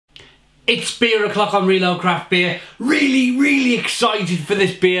It's beer o'clock on Reload Craft Beer. Really excited for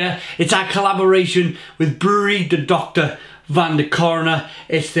this beer. It's our collaboration with Brouwerij De Dochter van de Korenaar.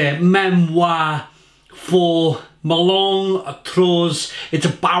 It's their Memoire for Melange, Trois. It's a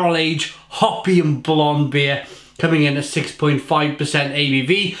barrel aged, hoppy and blonde beer coming in at 6.5%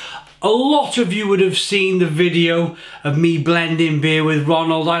 ABV. A lot of you would have seen the video of me blending beer with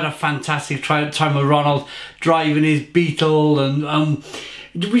Ronald. I had a fantastic time with Ronald, driving his Beetle, and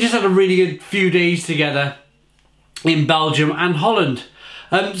we just had a really good few days together in Belgium and Holland.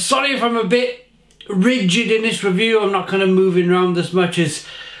 Sorry if I'm a bit rigid in this review. I'm not kind of moving around as much as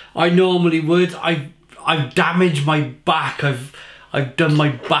I normally would. I've damaged my back. I've done my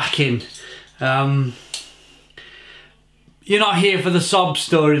back in. You're not here for the sob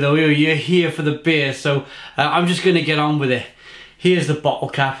story though, you're here for the beer, so I'm just going to get on with it. Here's the bottle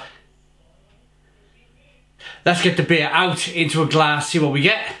cap. Let's get the beer out into a glass, see what we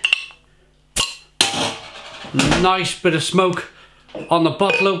get. Nice bit of smoke on the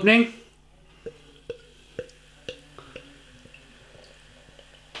bottle opening.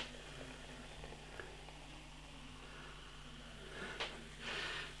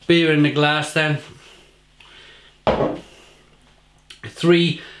 Beer in the glass then.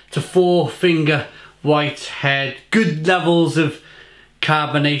 3 to 4 finger white head, good levels of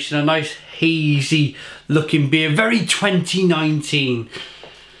carbonation, a nice hazy looking beer, very 2019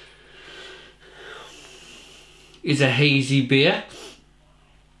 is a hazy beer.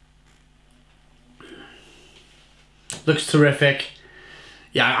 Looks terrific.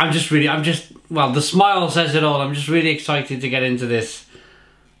 Yeah, well, the smile says it all. I'm just really excited to get into this.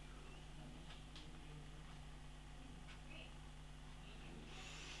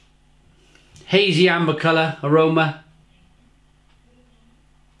 Hazy amber colour, aroma.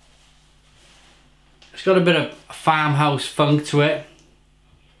 It's got a bit of farmhouse funk to it.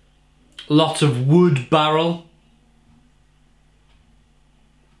 Lots of wood barrel.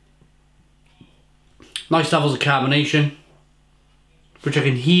 Nice levels of carbonation, which I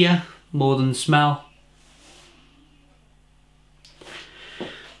can hear more than smell.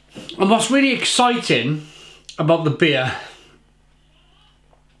 And what's really exciting about the beer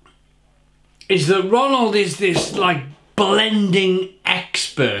is that Ronald is this like blending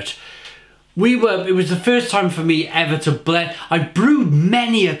expert. It was the first time for me ever to blend. I brewed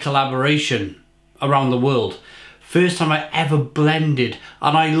many a collaboration around the world. First time I ever blended,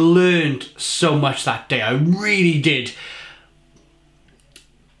 and I learned so much that day. I really did.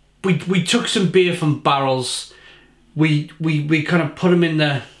 We took some beer from barrels. We kind of put them in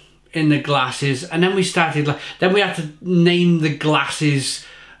the glasses, and then we started. Then we had to name the glasses.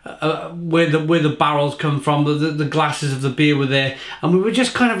 Where the barrels come from, the glasses of the beer were there, and we were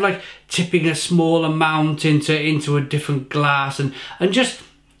just kind of like tipping a small amount into a different glass, and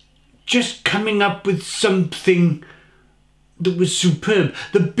just coming up with something that was superb.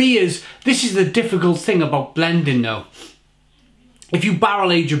 The beers, this is the difficult thing about blending though. If you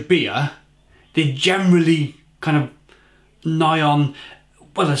barrel age a beer, they're generally kind of nigh on,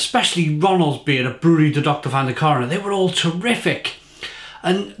 well, especially Ronald's beer at Brouwerij De Dochter van de Korenaar, they were all terrific.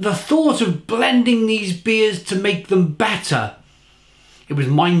 And the thought of blending these beers to make them better, it was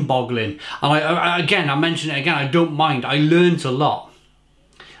mind-boggling. And I mention it again, I don't mind. I learned a lot.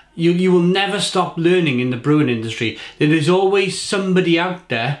 You will never stop learning in the brewing industry. There is always somebody out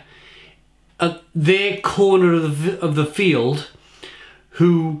there at their corner of the field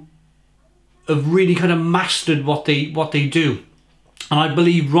who have really kind of mastered what they do. And I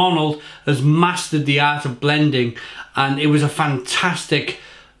believe Ronald has mastered the art of blending, and it was a fantastic,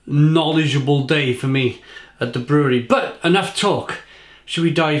 knowledgeable day for me at the brewery. But enough talk. Should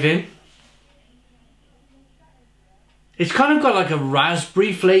we dive in? It's kind of got like a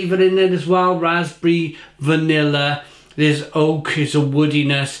raspberry flavour in it as well. Raspberry, vanilla. There's oak, it's a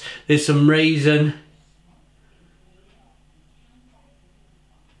woodiness. There's some raisin.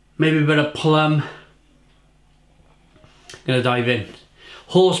 Maybe a bit of plum. Gonna dive in.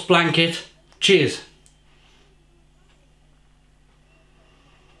 Horse blanket. Cheers.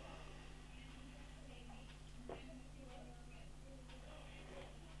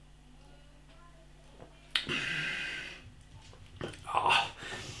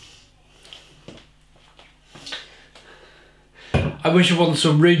 I wish it wasn't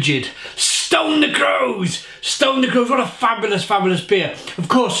so rigid. Stone the Crows! Stone the Crows, what a fabulous beer. Of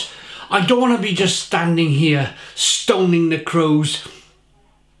course, I don't want to be just standing here stoning the Crows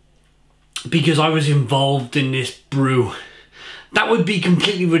because I was involved in this brew. That would be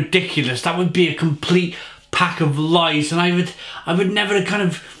completely ridiculous. That would be a complete pack of lies, and I would never kind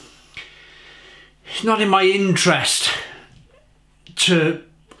of, it's not in my interest to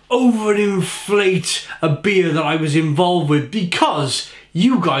overinflate a beer that I was involved with, because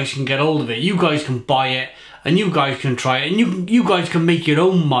you guys can get hold of it, you guys can buy it, and you guys can try it, and you guys can make your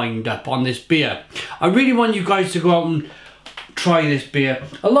own mind up on this beer. I really want you guys to go out and try this beer.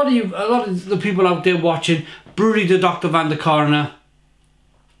 A lot of the people out there watching, Brouwerij De Dochter van de Korenaar,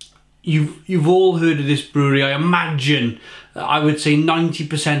 you've all heard of this brewery. I imagine, I would say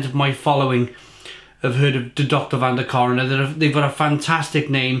 90% of my following have heard of De Dochter van de Korenaar. They've got a fantastic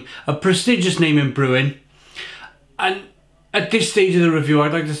name, a prestigious name in brewing. And at this stage of the review,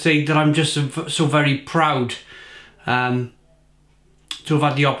 I'd like to say that I'm just so very proud to have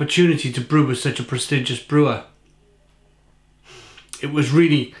had the opportunity to brew with such a prestigious brewer. It was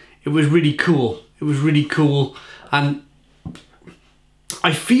really cool. It was really cool, and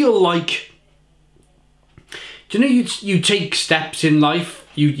I feel like, do you know, you take steps in life.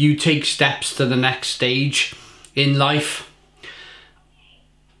 You take steps to the next stage in life.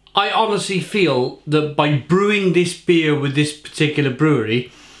 I honestly feel that by brewing this beer with this particular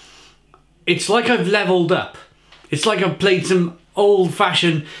brewery, it's like I've leveled up. It's like I've played some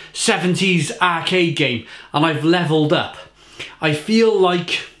old-fashioned 70s arcade game and I've leveled up. I feel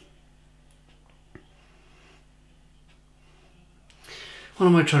like... What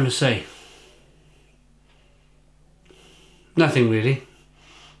am I trying to say? Nothing really.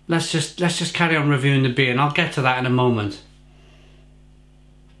 Let's just carry on reviewing the beer, and I'll get to that in a moment.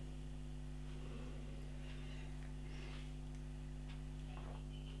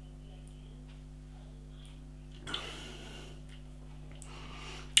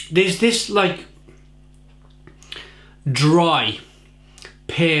 There's this like dry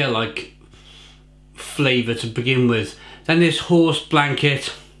pear like flavour to begin with. Then there's horse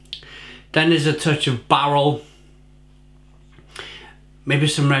blanket. Then there's a touch of barrel. Maybe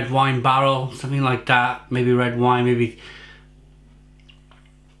some red wine barrel, something like that. Maybe red wine, maybe.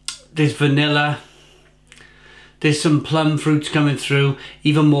 There's vanilla. There's some plum fruits coming through.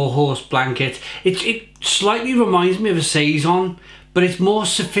 Even more horse blanket. It slightly reminds me of a saison, but it's more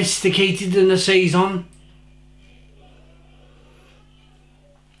sophisticated than a saison.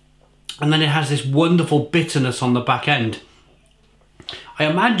 And then it has this wonderful bitterness on the back end. I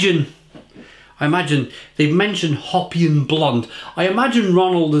imagine they've mentioned hoppy and blonde. I imagine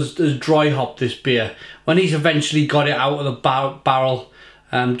Ronald has dry hopped this beer when he's eventually got it out of the barrel,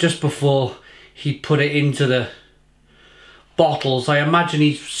 just before he put it into the bottles. I imagine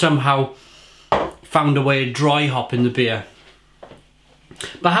he's somehow found a way of dry hopping the beer.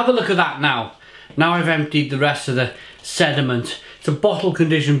 But have a look at that now. Now I've emptied the rest of the sediment. It's a bottle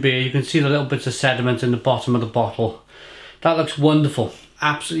conditioned beer. You can see the little bits of sediment in the bottom of the bottle. That looks wonderful,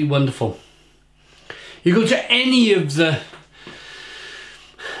 absolutely wonderful. You go to any of the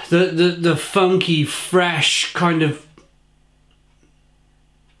funky, fresh kind of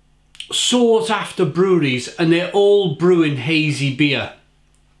sought after breweries, and they're all brewing hazy beer.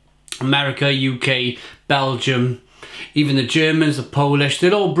 America, UK, Belgium, even the Germans, the Polish,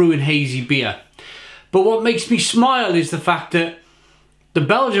 they're all brewing hazy beer. But what makes me smile is the fact that the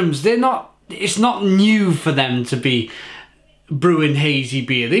Belgians, it's not new for them to be brewing hazy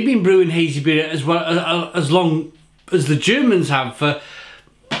beer. They've been brewing hazy beer as well as long as the Germans have, for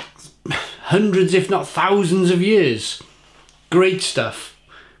hundreds if not thousands of years. Great stuff,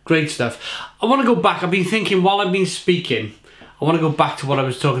 great stuff. I want to go back. I've been thinking while I've been speaking, I want to go back to what I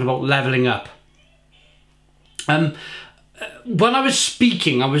was talking about, leveling up. When I was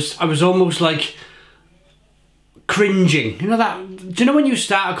speaking, I was almost like cringing. You know that, do you know when you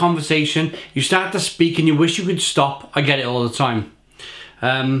start a conversation, you start to speak and you wish you could stop? I get it all the time.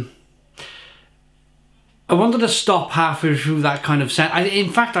 I wanted to stop halfway through that kind of sentence. In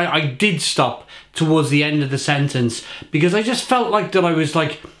fact, I did stop towards the end of the sentence, because I just felt like that I was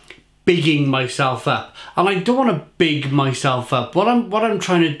like bigging myself up, and I don't want to big myself up. What I'm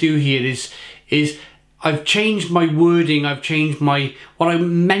trying to do here is I've changed my wording. I've changed my, what I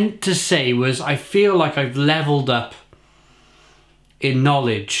meant to say was, I feel like I've leveled up in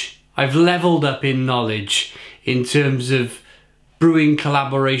knowledge. I've leveled up in knowledge in terms of brewing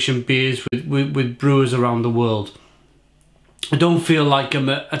collaboration beers with brewers around the world. I don't feel like I'm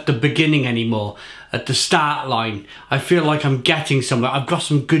at the beginning anymore, at the start line. I feel like I'm getting somewhere. I've got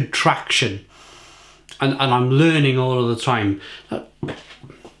some good traction, and I'm learning all of the time.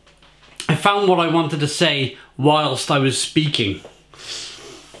 I found what I wanted to say whilst I was speaking.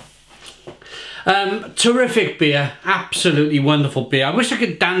 Terrific beer, absolutely wonderful beer. I wish I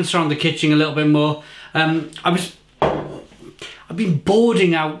could dance around the kitchen a little bit more. I've been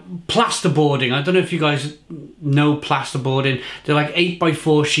boarding out, plasterboarding. I don't know if you guys know plasterboarding. They're like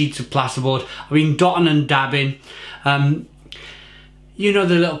 8x4 sheets of plasterboard. I've been dotting and dabbing. you know,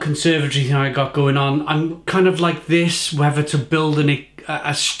 the little conservatory thing I got going on. I'm kind of like this, whether to build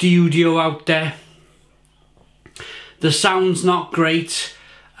a studio out there. The sound's not great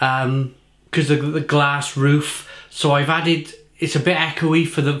because of the glass roof. So I've added, it's a bit echoey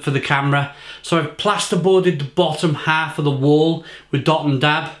for the camera. So I've plasterboarded the bottom half of the wall with dot and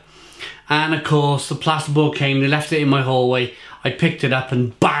dab. And of course the plasterboard came, they left it in my hallway. I picked it up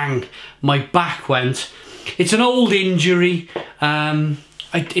and bang, my back went. It's an old injury.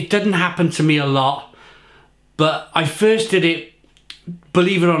 It didn't happen to me a lot, but I first did it,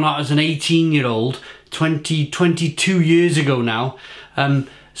 believe it or not, as an 18-year-old, 22 years ago now,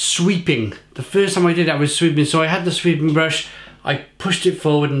 sweeping. The first time I did it, I was sweeping, so I had the sweeping brush, I pushed it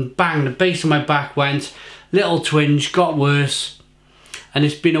forward and bang, the base of my back went, little twinge, got worse, and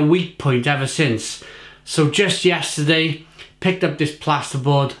it's been a weak point ever since. So just yesterday, picked up this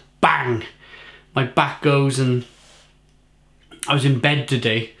plasterboard, bang, my back goes, and I was in bed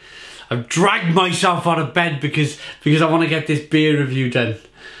today. I've dragged myself out of bed because I want to get this beer review done.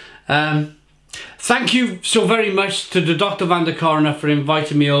 Thank you so very much to the Dr. Van der Korenaar for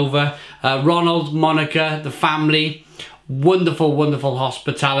inviting me over. Ronald, Monica, the family, wonderful, wonderful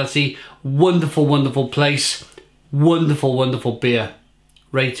hospitality, wonderful, wonderful place, wonderful, wonderful beer.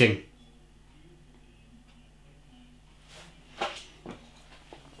 Rating.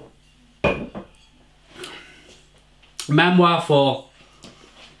 Memoire 4.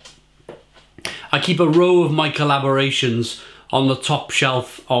 I keep a row of my collaborations on the top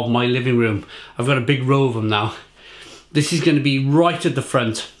shelf of my living room. I've got a big row of them now. This is going to be right at the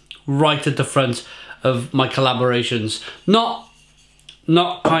front of my collaborations. Not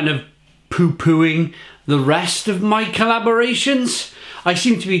kind of poo-pooing the rest of my collaborations. I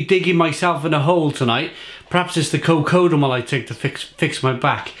seem to be digging myself in a hole tonight. Perhaps it's the cocodamol I take to fix my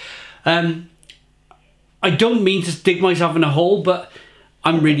back. I don't mean to dig myself in a hole, but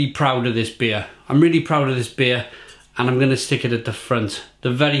I'm really proud of this beer. I'm really proud of this beer, and I'm going to stick it at the front, the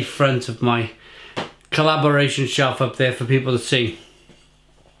very front of my collaboration shelf up there for people to see.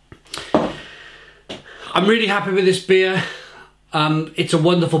 I'm really happy with this beer. It's a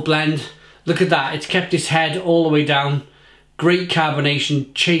wonderful blend. Look at that, it's kept its head all the way down. Great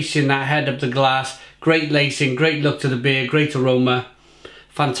carbonation, chasing that head up the glass. Great lacing, great look to the beer, great aroma.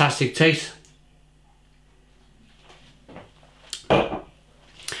 Fantastic taste.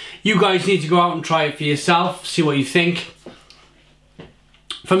 You guys need to go out and try it for yourself, see what you think.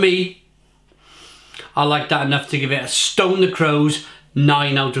 For me, I like that enough to give it a Stone the Crows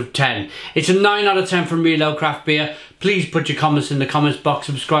 9 out of 10. It's a 9 out of 10 from Real Ale Craft Beer. Please put your comments in the comments box,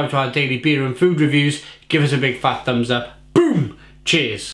 subscribe to our daily beer and food reviews, give us a big fat thumbs up. Boom! Cheers!